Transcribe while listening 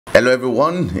Hello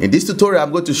everyone, in this tutorial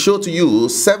I'm going to show to you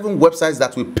 7 websites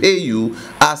that will pay you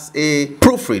as a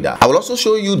proofreader. I will also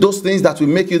show you those things that will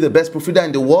make you the best proofreader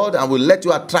in the world and will let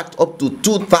you attract up to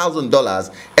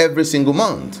 $2,000 every single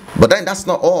month. But then that's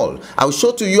not all. I will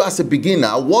show to you as a beginner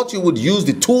what you would use,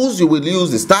 the tools you will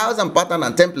use, the styles and patterns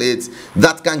and templates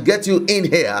that can get you in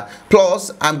here.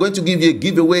 Plus I'm going to give you a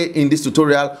giveaway in this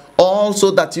tutorial also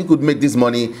that you could make this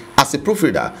money as a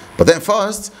proofreader. But then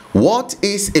first, what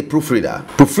is a proofreader?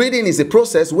 Proofreading is a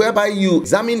process whereby you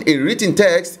examine a written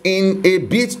text in a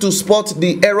bid to spot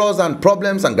the errors and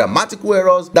problems and grammatical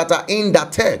errors that are in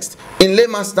that text. In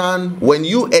layman's terms, when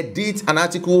you edit an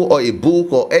article or a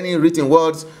book or any written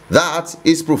words, that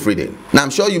is proofreading. Now I'm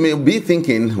sure you may be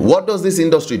thinking, what does this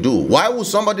industry do? Why would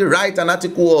somebody write an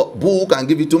article or book and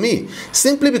give it to me?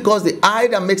 Simply because the eye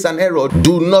that makes an error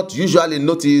do not usually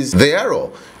notice the error.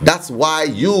 That's why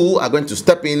you are going to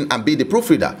step in and be the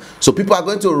proofreader. So people are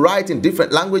going to write in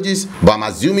different languages, but I'm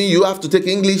assuming you have to take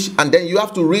English and then you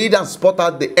have to read and spot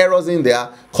out the errors in there,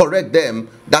 correct them.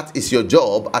 That is your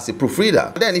job as a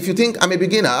proofreader. Then if you think I'm a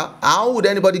beginner, how would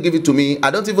anybody give it to me?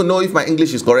 I don't even know if my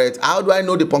English is correct. How do I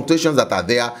know the punctuations that are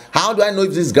there? How do I know if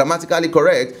this is grammatically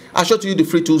correct? I'll show you the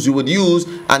free tools you would use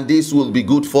and this will be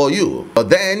good for you. But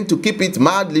then to keep it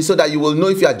mildly so that you will know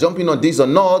if you are jumping on this or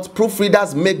not,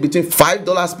 proofreaders make between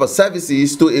 $5 per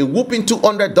services to a whooping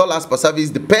 $200 per service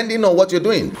depending on what you're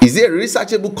doing. Is it a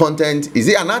researchable content? Is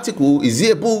it an article? Is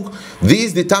it a book?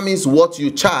 This determines what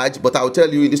you charge, but I'll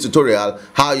tell you in this tutorial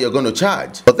how you're going to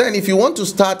charge. But then if you want to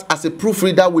start as a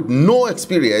proofreader with no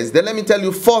experience, then let me tell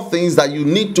you 4 things that you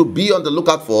need to be on the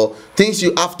lookout for, things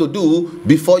you have to do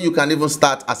before you can even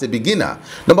start as a beginner.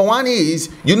 Number 1 is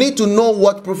you need to know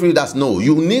what proofreaders know.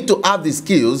 You need to have the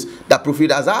skills that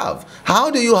proofreaders have. How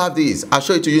do you have this? I'll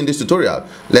show it to you in this tutorial.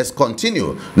 Let's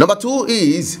continue. Number 2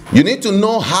 is you need to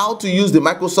know how to use the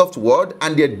Microsoft Word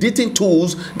and the editing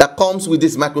tools that comes with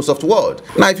this Microsoft Word.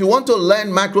 Now if you want to learn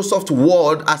Microsoft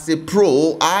Word as a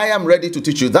pro, I am ready to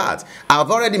teach you that.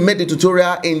 I've already made the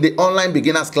tutorial in the online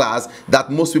beginners class that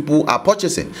most people are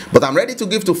purchasing, but I'm ready to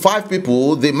give to 5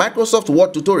 people the Microsoft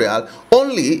Word tutorial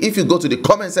only if you go to the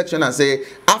comment section and say,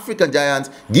 African Giant,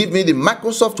 give me the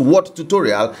Microsoft Word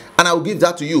tutorial, and I will give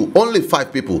that to you. Only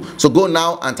 5 people. So go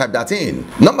now and type that in.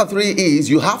 Number 3 is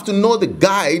you have to know the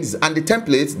guides and the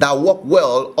templates that work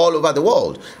well all over the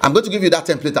world. I'm going to give you that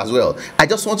template as well. I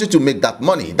just want you to make that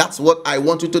money. That's what I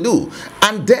want you to do.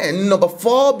 And then number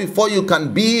 4, before you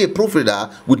can be a proofreader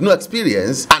with no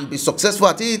experience and be successful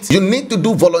at it, you need to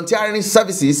do volunteering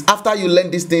services after you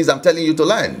learn these things I'm telling you to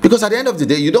learn. Because at the end of the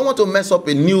day, you don't want to mess up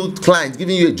a new client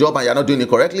giving you a job and you're not doing it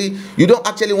correctly. You don't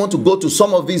actually want to go to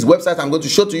some of these websites I'm going to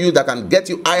show to you that can get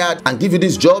you hired and give you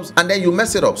these jobs and then you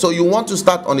mess it up. So you want to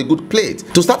start on a good plate.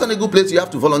 To start on a good plate, you have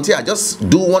to volunteer. Just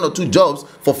do 1 or 2 jobs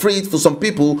for free for some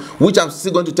people, which I'm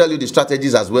still going to tell you the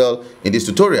strategies as well in this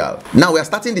tutorial. Now we are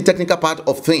starting the technical part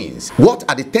of things. What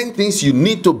are the 10 things you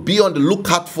need to be on the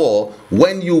lookout for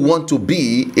when you want to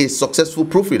be a successful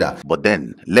proofreader? But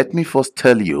then let me first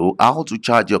tell you how to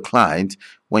charge your client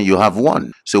when you have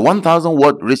one. So 1,000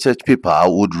 word research paper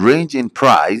would range in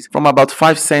price from about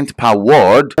 5 cents per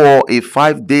word for a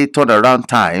 5-day turnaround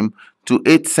time to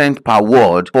 8 cents per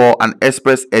word for an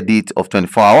express edit of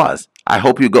 24 hours. I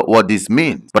hope you got what this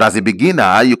means. But as a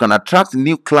beginner, you can attract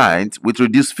new clients with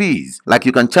reduced fees. Like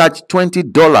you can charge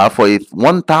 $20 for a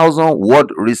 1,000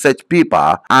 word research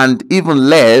paper and even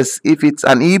less if it's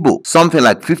an ebook. Something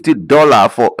like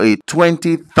 $50 for a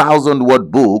 20,000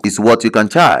 word book is what you can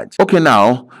charge. Okay,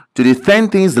 now to the 10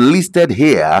 things listed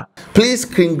here, please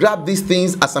screen grab these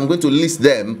things as I'm going to list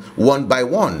them one by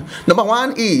one. Number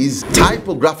 1 is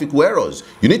typographical errors.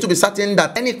 You need to be certain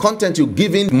that any content you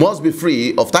give in must be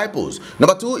free of typos.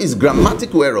 Number 2 is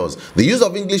grammatical errors. The use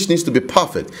of English needs to be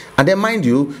perfect. And then mind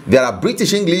you, there are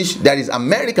British English, there is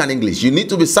American English. You need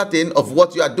to be certain of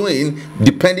what you are doing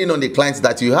depending on the clients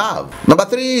that you have. Number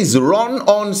 3 is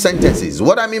run-on sentences.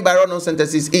 What I mean by run-on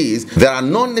sentences is there are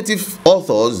non-native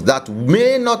authors that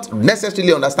may not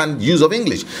necessarily understand use of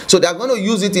English, so they are going to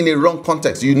use it in a wrong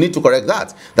context. You need to correct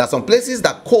that. There are some places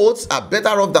that quotes are better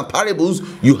off than parables.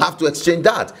 You have to exchange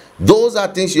that. Those are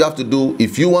things you have to do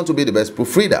if you want to be the best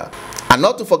proofreader. And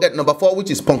not to forget number 4, which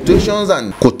is punctuations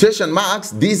and quotation marks.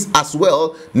 This as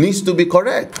well needs to be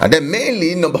correct. And then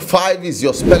mainly number 5 is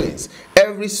your spellings.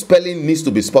 Every spelling needs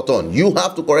to be spot on. You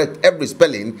have to correct every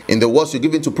spelling in the words you're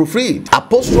given to proofread.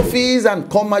 Apostrophes and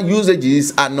comma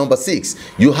usages are number 6.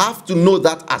 You have to know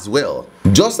that as well.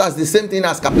 Just as the same thing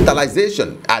as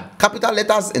capitalization. Add capital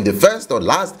letters in the first or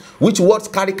last. Which words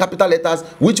carry capital letters?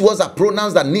 Which words are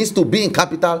pronouns that needs to be in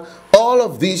capital? All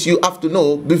of these you have to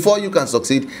know before you can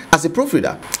succeed as a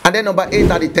proofreader. And then number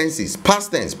 8 are the tenses: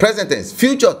 past tense, present tense,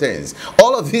 future tense.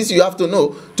 All of these you have to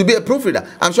know to be a proofreader.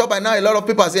 I'm sure by now a lot of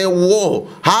people are saying, whoa,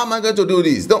 how am I going to do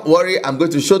this? Don't worry, I'm going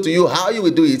to show to you how you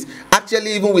will do it,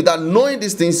 actually even without knowing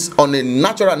these things on a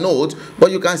natural note,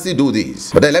 but you can still do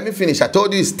this. But then let me finish. I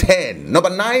told you it's 10. Number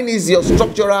 9 is your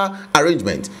structural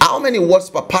arrangement. How many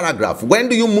words per paragraph? When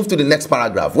do you move to the next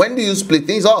paragraph? When do you split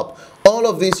things up? All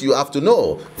of this you have to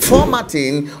know.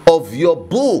 Formatting of your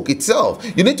book itself.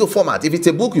 You need to format. If it's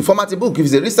a book, you format a book. If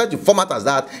it's a research, you format as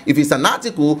that. If it's an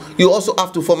article, you also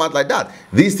have to format like that.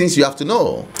 These things you have to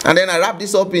know. And then I wrap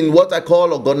this up in what I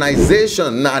call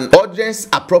organization and audience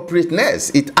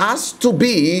appropriateness. It has to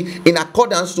be in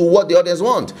accordance to what the audience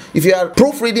want. If you are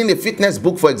proofreading a fitness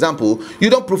book, for example,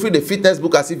 you don't proofread a fitness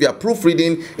book as if you are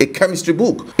proofreading a chemistry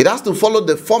book. It has to follow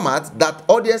the format that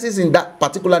audiences in that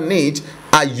particular niche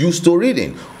are used to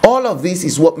reading. All of this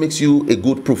is what makes you a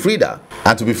good proofreader.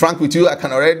 And to be frank with you, I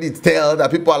can already tell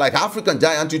that people are like, African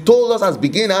giant, you told us as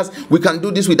beginners we can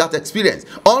do this without experience.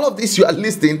 All of this you are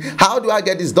listing, how do I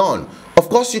get this done? Of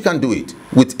course you can do it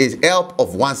with the help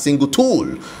of one single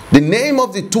tool. The name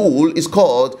of the tool is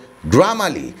called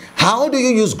Grammarly. How do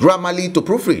you use Grammarly to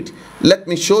proofread? Let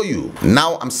me show you.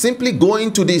 Now I'm simply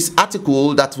going to this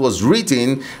article that was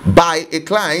written by a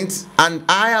client, and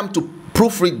I am to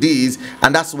proofread these,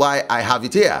 and that's why I have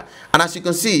it here. And as you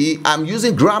can see, I'm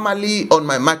using Grammarly on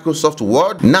my Microsoft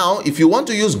Word. Now if you want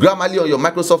to use Grammarly on your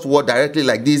Microsoft Word directly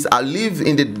like this, I'll leave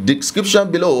in the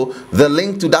description below the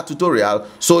link to that tutorial,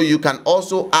 so you can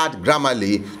also add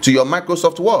Grammarly to your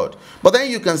Microsoft Word. But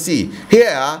then you can see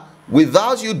here,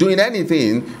 without you doing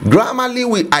anything, Grammarly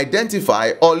will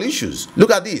identify all issues.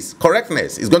 Look at this.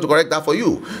 Correctness is going to correct that for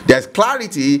you. There's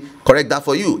clarity, correct that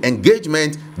for you.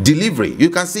 Engagement, delivery. You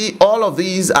can see all of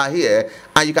these are here,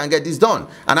 and you can get this done.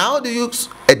 And how do you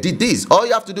edit this? All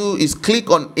you have to do is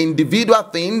click on individual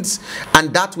things,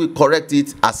 and that will correct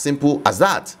it, as simple as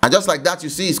that. And just like that, you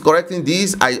see it's correcting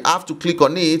this. I have to click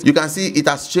on it. You can see it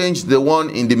has changed the one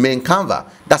in the main Canva.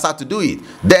 That's how to do it.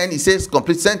 Then it says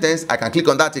complete sentence. I can click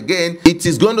on that again. It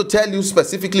is going to tell you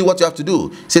specifically what you have to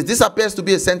do. It says this appears to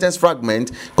be a sentence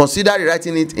fragment. Consider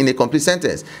rewriting it in a complete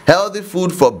sentence. Healthy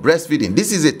food for breastfeeding.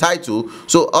 This is a title,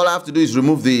 so all I have to do is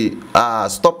remove the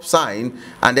stop sign,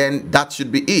 and then that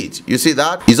should be it. You see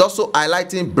that? It's also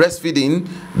highlighting breastfeeding.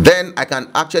 Then I can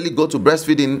actually go to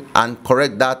breastfeeding and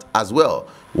correct that as well.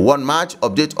 One match,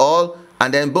 update all,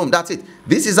 and then boom, that's it.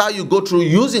 This is how you go through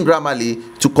using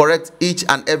Grammarly to correct each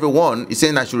and every one. It's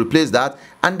saying I should replace that,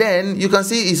 and then you can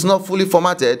see it's not fully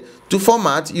formatted. To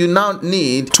format, you now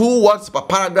need 2 words per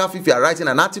paragraph if you are writing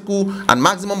an article, and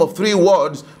maximum of 3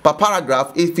 words per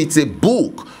paragraph if it's a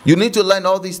book. You need to learn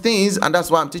all these things, and that's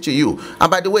why I'm teaching you.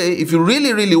 And by the way, if you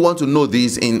really want to know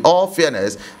this in all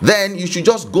fairness, then you should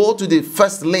just go to the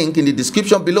first link in the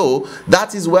description below.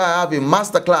 That is where I have a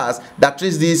masterclass that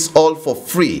treats this all for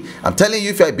free. I'm telling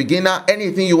you, if you're a beginner,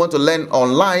 anything you want to learn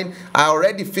online, I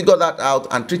already figured that out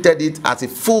and treated it as a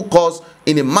full course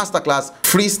in a masterclass,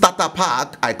 free starter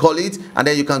pack I call it. And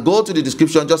then you can go to the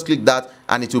description, just click that,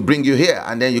 and it will bring you here.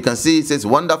 And then you can see it says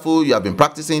wonderful, you have been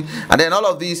practicing, and then all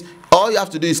of these, all you have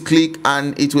to do is click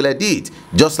and it will edit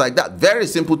just like that. Very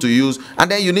simple to use.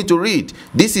 And then you need to read.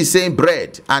 This is saying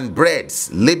bread and breads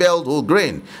labeled whole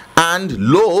grain, and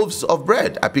loaves of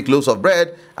bread. I pick loaves of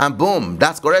bread, and boom,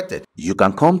 that's corrected. You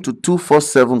can come to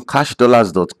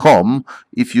 247cashdollars.com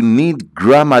if you need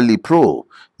Grammarly Pro.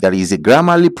 There is a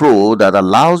Grammarly Pro that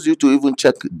allows you to even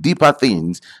check deeper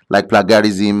things like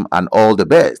plagiarism and all the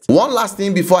best. One last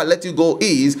thing before I let you go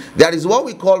is there is what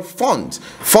we call fonts.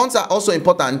 Fonts are also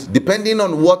important depending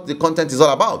on what the content is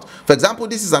all about. For example,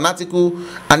 this is an article,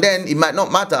 and then it might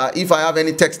not matter if I have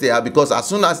any text there, because as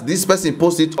soon as this person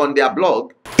posts it on their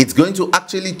blog, it's going to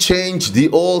actually change the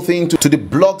whole thing to the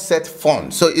blog set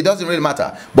font. So it doesn't really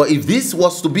matter. But if this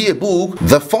was to be a book,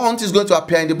 the font is going to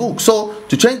appear in the book. So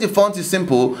to change the font is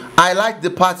simple. Highlight the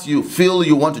parts you feel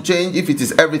you want to change. If it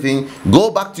is everything,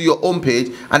 go back to your home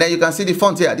page, and then you can see the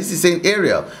font here. This is saying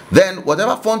Arial. Then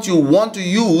whatever font you want to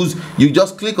use, you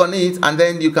just click on it, and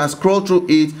then you can scroll through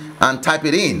it and type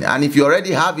it in. And if you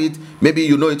already have it, maybe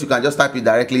you know it, you can just type it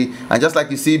directly. And just like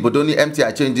you see Bodoni empty,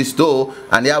 I change this to,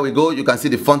 and here we go, you can see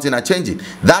the fonting I change it.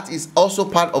 That is also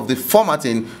part of the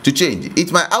formatting to change.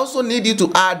 It might also need you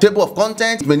to add table of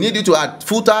content, it may need you to add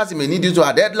footers, it may need you to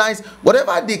add headlines.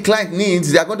 Whatever the client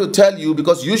needs, they are going to tell you,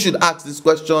 because you should ask these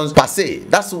questions per se.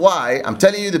 That's why I'm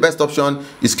telling you the best option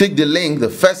is click the link,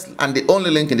 the first and the only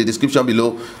link in the description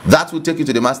below. That will take you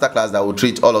to the masterclass that will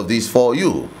treat all of these for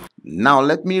you. Now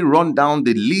let me run down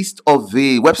the list of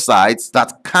the websites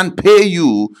that can pay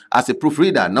you as a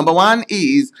proofreader. Number 1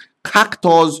 is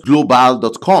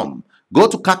cactusglobal.com. Go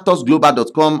to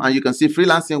cactusglobal.com and you can see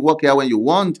freelancing work here when you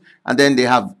want. And then they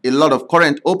have a lot of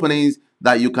current openings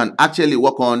that you can actually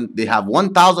work on. They have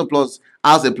 1,000 plus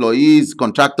house employees,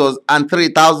 contractors, and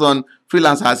 3,000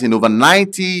 freelancers in over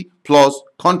 90 plus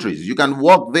countries. You can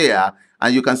work there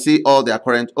and you can see all their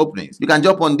current openings. You can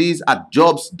jump on these at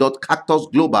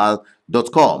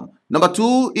jobs.cactusglobal.com. Number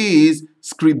 2 is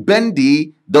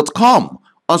scribendi.com.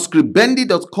 On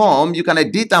scribendi.com, you can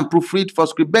edit and proofread for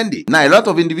Scribendi. Now, a lot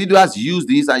of individuals use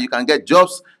this and you can get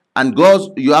jobs. And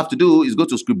all you have to do is go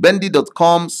to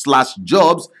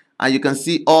scribendi.com/jobs and you can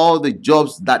see all the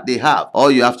jobs that they have.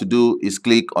 All you have to do is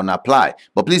click on apply.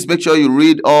 But please make sure you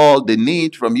read all they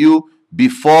need from you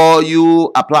before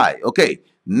you apply. Okay.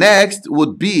 Next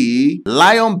would be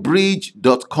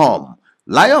lionbridge.com.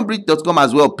 Lionbridge.com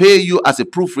as well pay you as a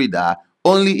proofreader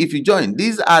only if you join.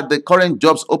 These are the current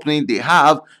jobs opening they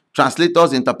have.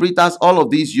 Translators, interpreters, all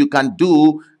of these you can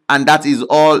do, and that is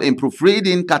all in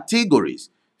proofreading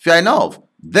categories. Fair enough.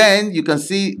 Then you can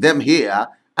see them here,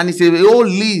 and it's a whole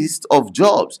list of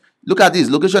jobs. Look at this.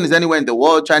 Location is anywhere in the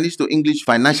world. Chinese to English,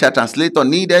 financial translator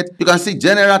needed. You can see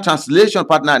general translation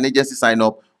partner and agency sign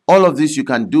up. All of this you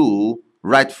can do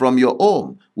right from your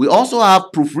home. We also have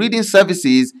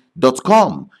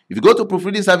proofreadingservices.com. If you go to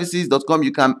proofreadingservices.com,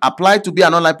 you can apply to be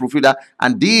an online proofreader,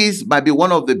 and this might be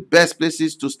one of the best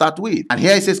places to start with. And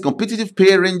here it says competitive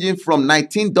pay ranging from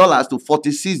 $19 to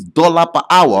 $46 per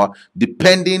hour,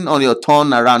 depending on your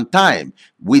turnaround time,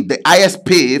 with the highest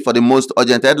pay for the most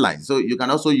urgent headlines. So you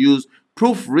can also use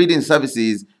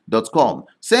proofreadingservices.com.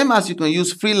 Same as you can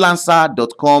use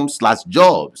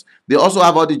freelancer.com/jobs. They also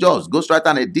have all the jobs. Ghostwriter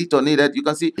and editor needed. You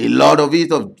can see a lot of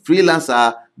it of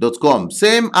freelancer.com.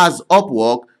 Same as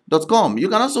Upwork.com. You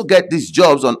can also get these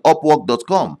jobs on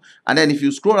Upwork.com. And then if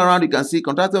you scroll around, you can see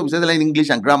contractor with excellent English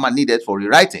and grammar needed for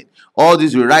rewriting. All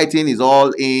this rewriting is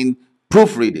all in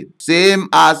proofreading. Same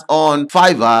as on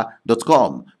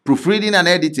Fiverr.com. Proofreading and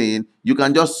editing, you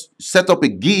can just set up a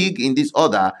gig in this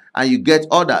order and you get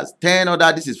orders. 10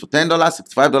 orders, this is for $10,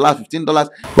 $65, $15.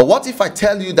 But what if I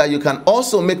tell you that you can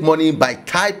also make money by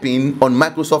typing on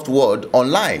Microsoft Word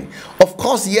online? Of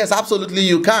course, yes, absolutely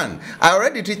you can. I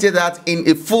already treated that in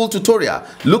a full tutorial.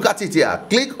 Look at it here.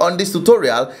 Click on this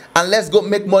tutorial and let's go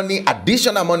make money,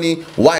 additional money. Why?